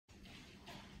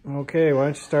Okay,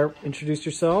 why don't you introduce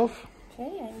yourself?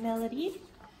 Okay, I'm Melody.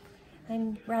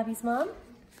 I'm Robbie's mom.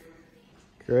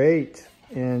 Great.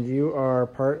 And you are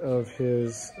part of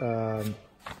his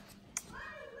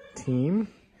team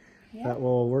that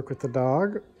will work with the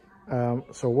dog.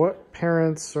 So what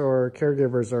parents or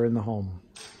caregivers are in the home?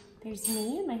 There's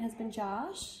me and my husband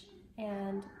Josh,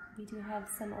 and we do have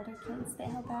some older kids that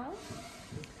help out.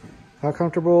 How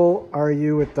comfortable are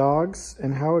you with dogs,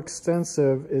 and how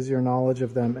extensive is your knowledge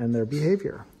of them and their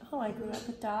behavior? Oh, I grew up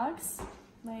with dogs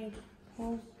my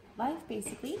whole life,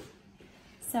 basically.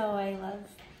 So I've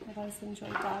always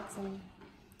enjoyed dogs and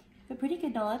have a pretty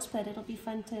good knowledge, but it'll be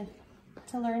fun to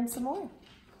learn some more.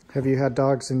 Have you had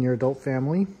dogs in your adult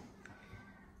family?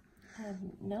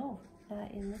 No,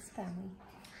 not in this family.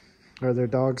 Are there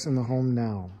dogs in the home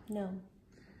now? No.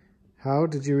 How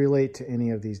did you relate to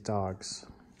any of these dogs?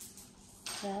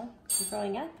 Well,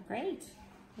 growing up, great.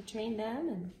 I trained them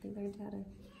and they learned how to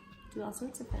do all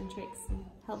sorts of fun tricks and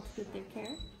helped with their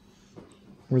care.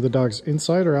 Were the dogs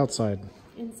inside or outside?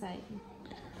 Inside.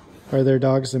 Are there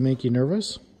dogs that make you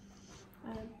nervous?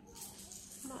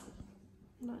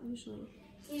 Not usually.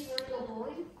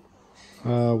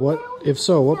 If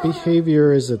so, what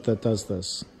behavior is it that does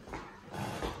this?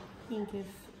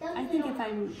 I think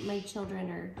if my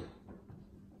children are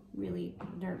really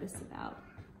nervous about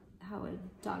how a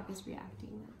dog is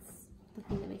reacting, that's the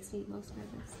thing that makes me most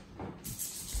nervous.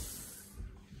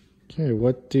 Okay,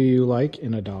 what do you like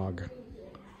in a dog?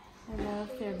 I love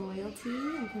their loyalty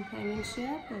and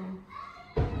companionship, and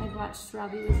I've watched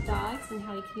Robbie with dogs and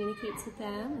how he communicates with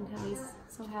them and how he's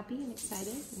so happy and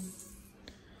excited and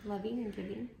loving and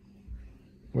giving.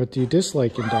 What do you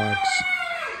dislike in dogs?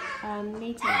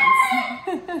 Maintenance.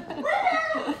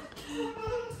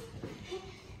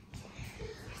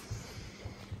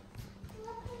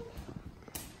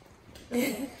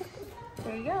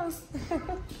 There he goes.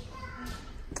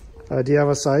 Do you have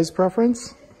a size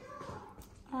preference?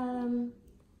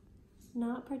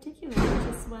 Not particularly,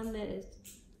 just one that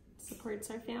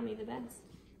supports our family the best.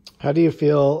 How do you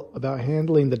feel about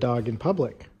handling the dog in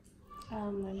public?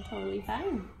 I'm totally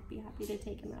fine. Be happy to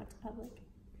take him out to public.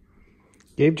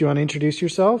 Gabe, do you want to introduce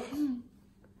yourself?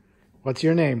 What's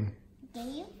your name?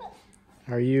 Dave?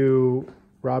 Are you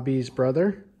Robbie's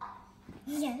brother?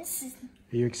 Yes.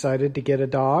 Are you excited to get a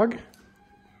dog?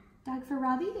 Dog for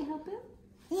Robbie to help him?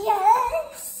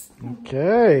 Yes.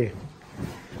 Okay.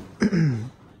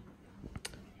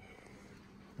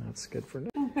 That's good for now.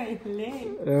 My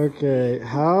leg. Okay,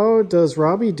 how does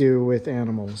Robbie do with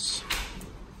animals?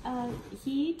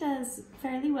 He does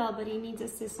fairly well, but he needs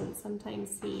assistance.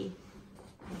 Sometimes he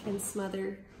can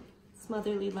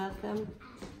smotherly love them,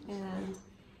 and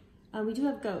we do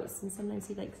have goats, and sometimes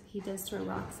he does throw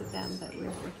rocks at them, but we're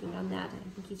working on that. I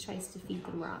think he tries to feed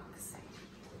them rocks.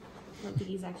 I don't think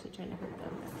he's actually trying to hurt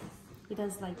them, but he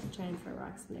does like to try and throw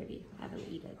rocks in there to have them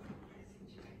eat it.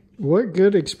 What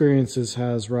good experiences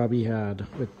has Robbie had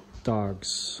with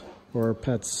dogs or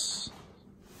pets?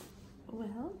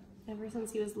 Well, ever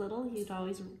since he was little, he'd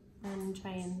always run and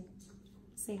try and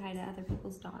say hi to other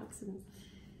people's dogs, and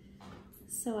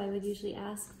so I would usually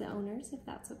ask the owners if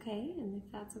that's okay, and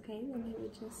if that's okay, then he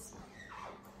would just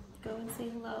go and say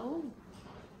hello.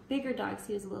 Bigger dogs,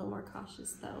 he was a little more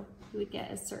cautious though. He would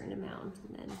get a certain amount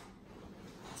and then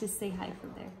just say hi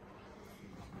from there.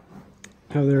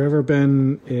 Have there ever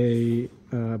been a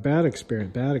bad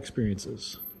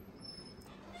experiences?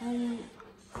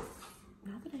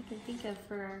 Not that I can think of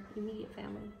for our immediate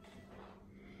family.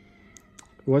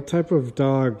 What type of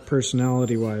dog,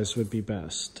 personality-wise, would be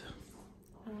best?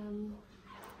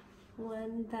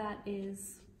 One that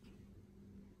is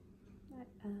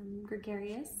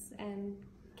gregarious and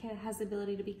has the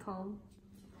ability to be calm.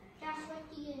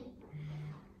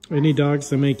 Any dogs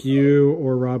that make you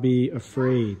or Robbie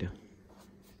afraid?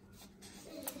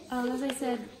 As I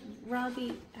said,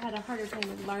 Robbie had a harder time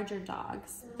with larger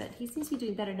dogs, but he seems to be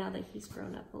doing better now that he's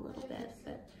grown up a little bit.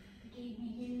 But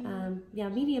yeah,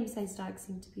 medium-sized dogs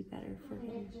seem to be better for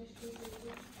him.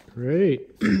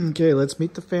 Great. Okay, let's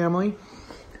meet the family.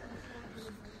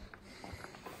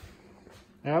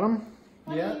 Adam?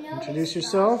 Yeah. Introduce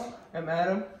yourself. I'm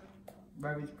Adam,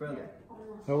 Robbie's brother.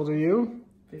 How old are you?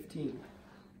 15.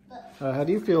 How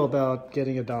do you feel about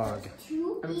getting a dog?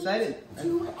 I'm excited. I've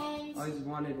always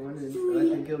wanted one, and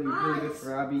I think it'll be really good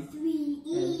for Robbie.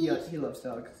 And he loves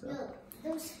dogs, so.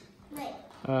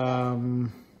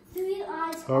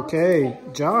 Okay,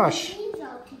 Josh, do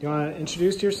you want to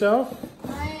introduce yourself?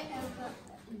 I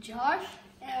am Josh,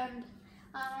 and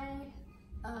I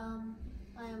am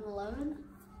 11.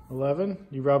 11?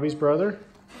 You Robbie's brother?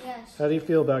 Yes. How do you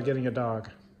feel about getting a dog?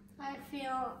 I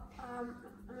feel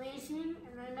amazing. listening,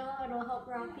 and I know it'll help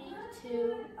Robbie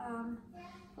to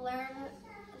learn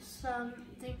some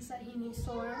things that he needs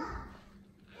to learn.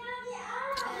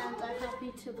 And I'm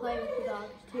happy to play with the dog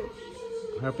too.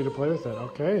 Happy to play with it.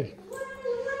 Okay.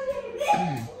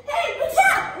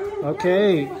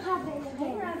 Okay.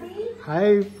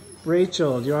 Hi,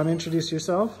 Rachel. Do you want to introduce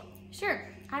yourself? Sure.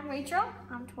 I'm Rachel.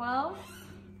 I'm 12,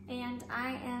 and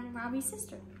I am Robbie's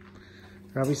sister.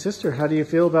 Robbie's sister. How do you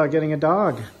feel about getting a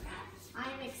dog?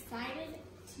 I'm excited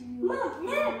to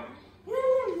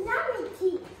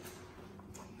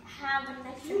have an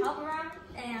extra help around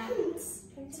and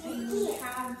to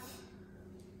have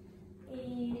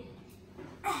a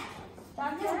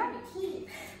dog for Robbie.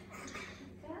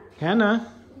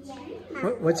 Hannah.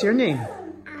 What's your name?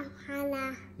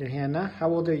 Hannah. You're Hannah. How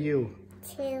old are you?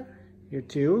 2. You're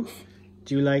 2.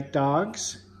 Do you like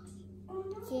dogs?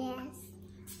 Yes.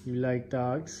 You like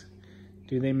dogs?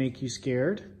 Do they make you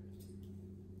scared?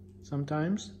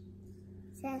 Sometimes?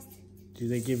 Yes. Do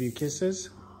they give you kisses?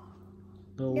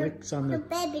 Little licks on The the...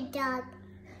 baby dog.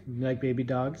 You like baby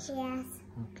dogs? Yes.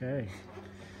 Okay.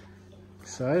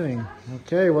 Exciting.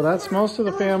 Okay, well that's most of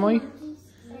the family.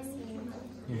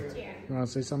 Yeah. You want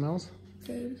to say something else?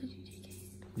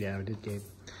 Yeah, we did Gabe.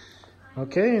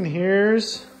 Okay, and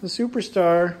here's the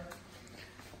superstar.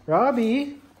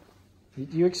 Robbie,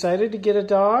 you excited to get a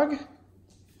dog?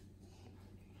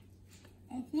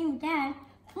 I think Dad.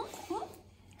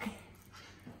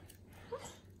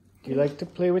 Do you like to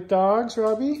play with dogs,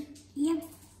 Robbie? Yep.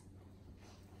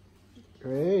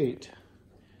 Great.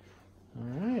 All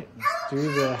right, let's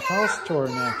do the house tour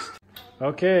next.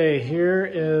 Okay, here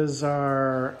is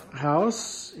our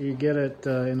house. You get it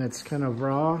in its kind of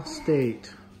raw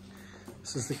state.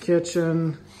 This is the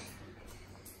kitchen,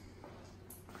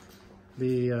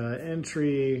 the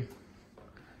entry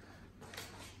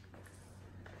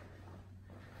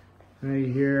right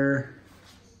here,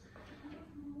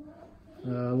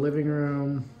 living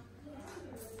room.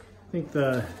 I think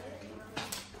the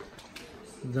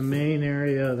main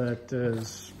area that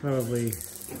is probably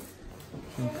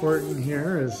important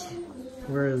here is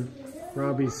where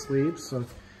Robbie sleeps. So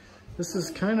this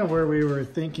is kind of where we were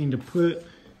thinking to put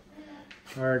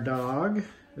our dog.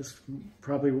 It's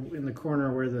probably in the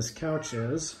corner where this couch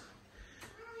is,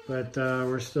 but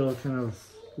we're still kind of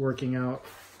working out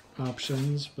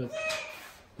options. But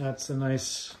that's a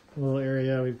nice little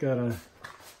area. We've got a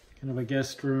kind of a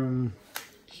guest room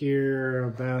here,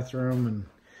 a bathroom, and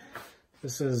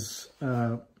this is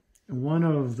one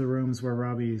of the rooms where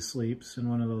Robbie sleeps, in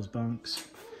one of those bunks.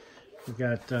 We've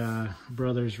got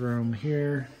brother's room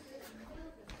here.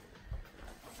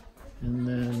 And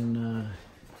then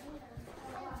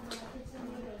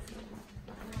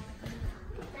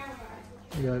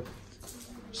we got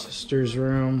sister's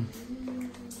room.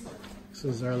 This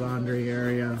is our laundry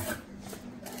area.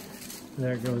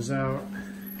 That goes out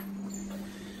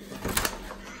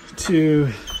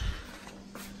to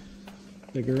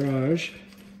the garage.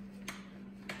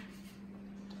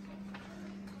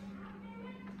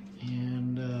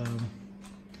 And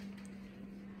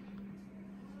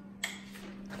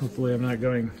hopefully I'm not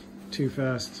going too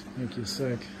fast, make you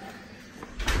sick.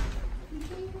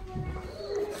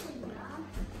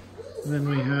 And then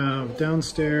we have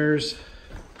downstairs.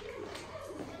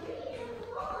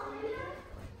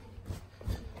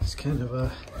 It's kind of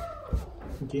a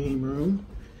game room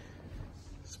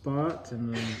spot,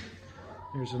 and then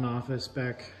there's an office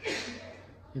back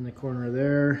in the corner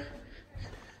there.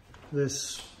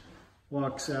 This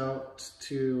walks out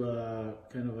to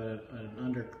kind of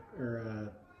an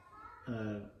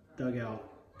dugout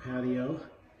patio,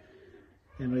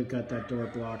 and we've got that door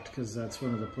blocked because that's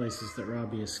one of the places that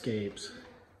Robbie escapes.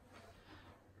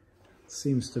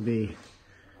 Seems to be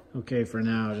okay for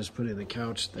now, just putting the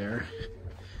couch there.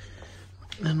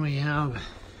 Then we have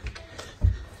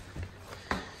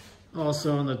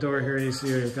also on the door here, you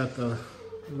see we've got the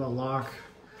lock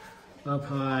up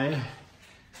high to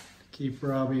keep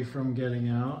Robbie from getting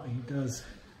out. He does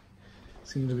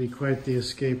seem to be quite the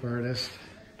escape artist.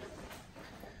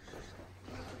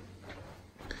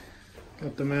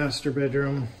 Got the master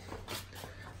bedroom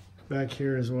back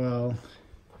here as well.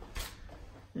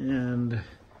 And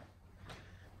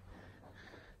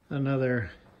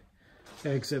another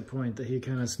exit point that he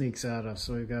kind of sneaks out of.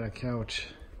 So we've got a couch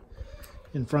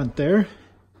in front there.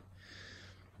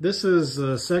 This is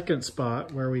the second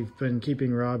spot where we've been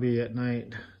keeping Robbie at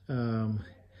night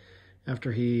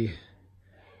after he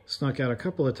snuck out a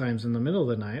couple of times in the middle of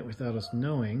the night without us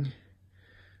knowing.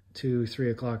 2, 3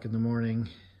 o'clock in the morning.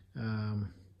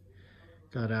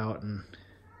 Got out and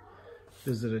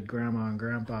visited Grandma and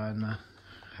Grandpa in the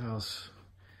house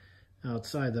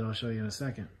outside that I'll show you in a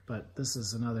second. But this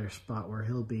is another spot where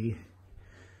he'll be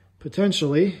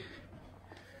potentially.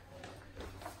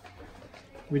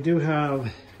 We do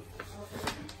have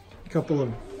a couple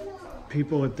of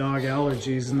people with dog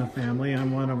allergies in the family.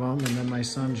 I'm one of them, and then my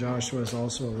son Joshua is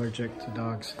also allergic to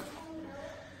dogs.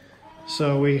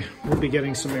 So we'll be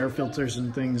getting some air filters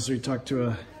and things. We talked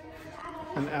to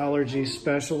an allergy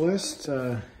specialist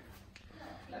to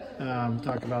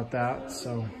talk about that.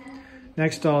 So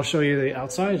next I'll show you the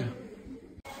outside.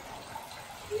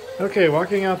 Okay,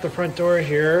 walking out the front door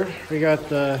here, we got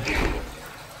the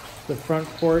front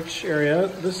porch area.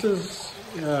 This is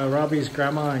Robbie's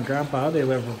grandma and grandpa. They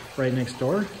live right next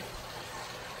door.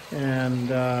 And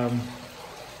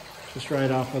just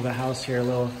right off of the house here, a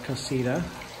little casita.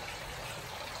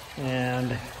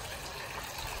 And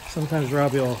sometimes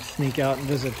Robbie will sneak out and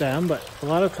visit them, but a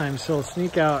lot of times he'll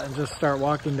sneak out and just start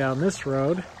walking down this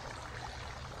road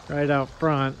right out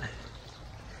front.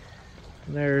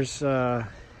 And there's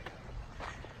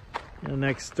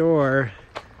next door,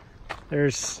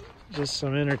 there's just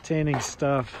some entertaining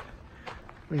stuff.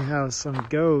 We have some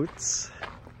goats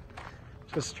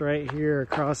just right here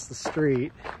across the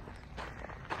street.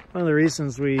 One of the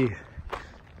reasons we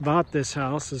bought this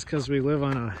house is because we live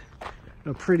on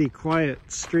a pretty quiet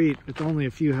street with only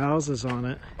a few houses on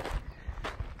it.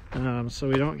 So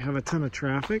we don't have a ton of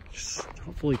traffic. Just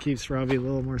hopefully keeps Robbie a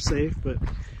little more safe. But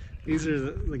these are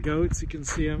the goats. You can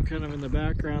see them kind of in the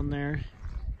background there.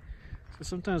 So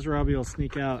sometimes Robbie will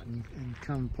sneak out and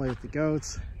come play with the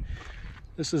goats.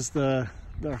 This is the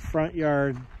front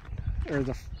yard, or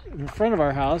in front of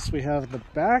our house. We have the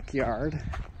backyard,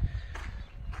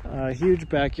 a huge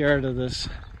backyard of this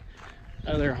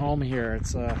other home here.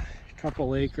 It's a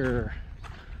couple acre,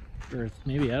 or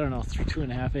maybe, I don't know,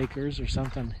 2.5 acres or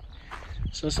something.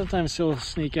 So sometimes he'll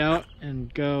sneak out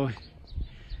and go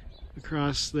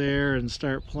across there and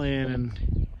start playing,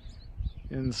 and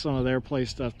in some of their play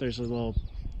stuff there's a little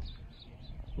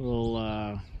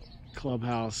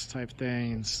clubhouse type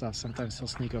thing and stuff. Sometimes he'll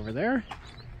sneak over there.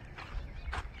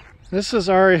 This is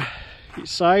our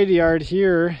side yard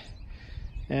here,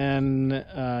 and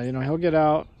you know, he'll get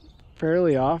out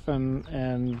fairly often,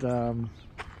 and you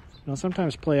know,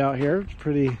 sometimes play out here. It's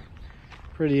pretty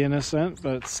innocent,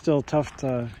 but it's still tough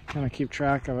to kind of keep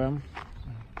track of him.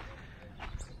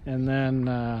 And then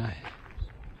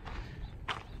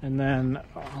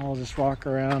I'll just walk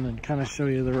around and kind of show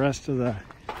you the rest of the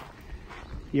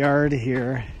yard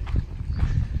here.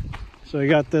 So we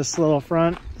got this little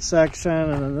front section,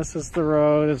 and then this is the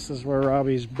road. This is where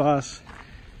Robbie's bus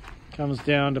comes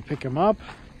down to pick him up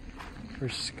for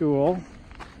school.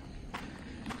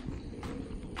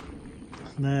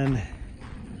 And then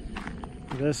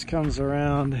this comes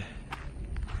around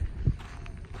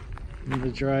in the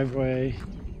driveway.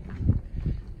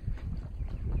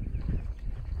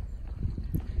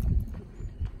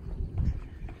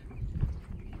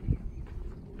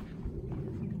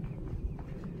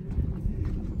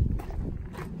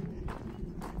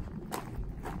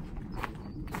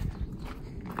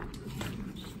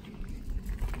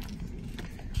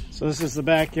 So this is the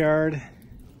backyard.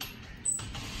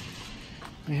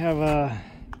 We have a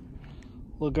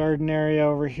little garden area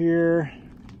over here.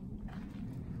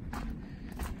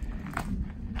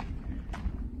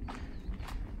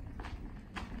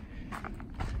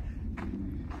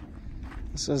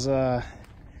 This is what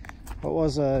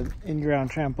was an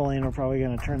in-ground trampoline. We're probably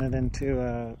going to turn it into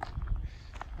a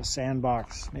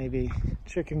sandbox, maybe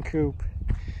chicken coop.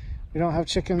 We don't have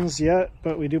chickens yet,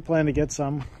 but we do plan to get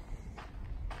some.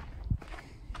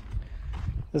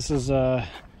 This is a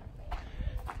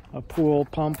pool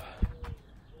pump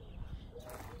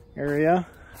area.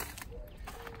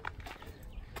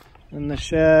 In the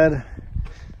shed,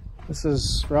 this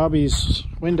is Robbie's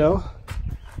window.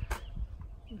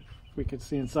 If we could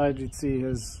see inside, you'd see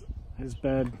his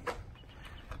bed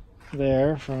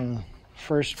there from the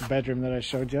first bedroom that I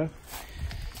showed you.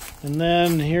 And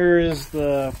then here is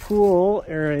the pool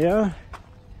area.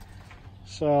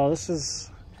 So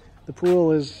the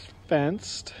pool is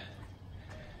fenced,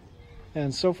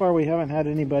 and so far we haven't had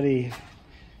anybody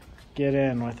get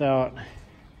in without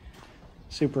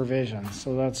supervision,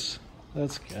 so that's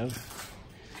good.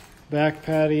 Back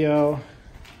patio,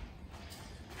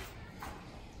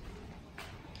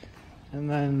 and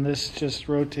then this just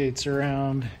rotates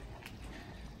around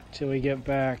till we get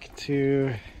back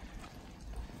to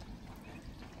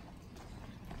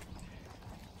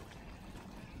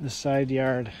the side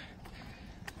yard.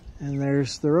 And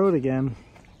there's the road again,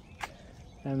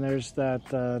 and there's that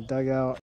dugout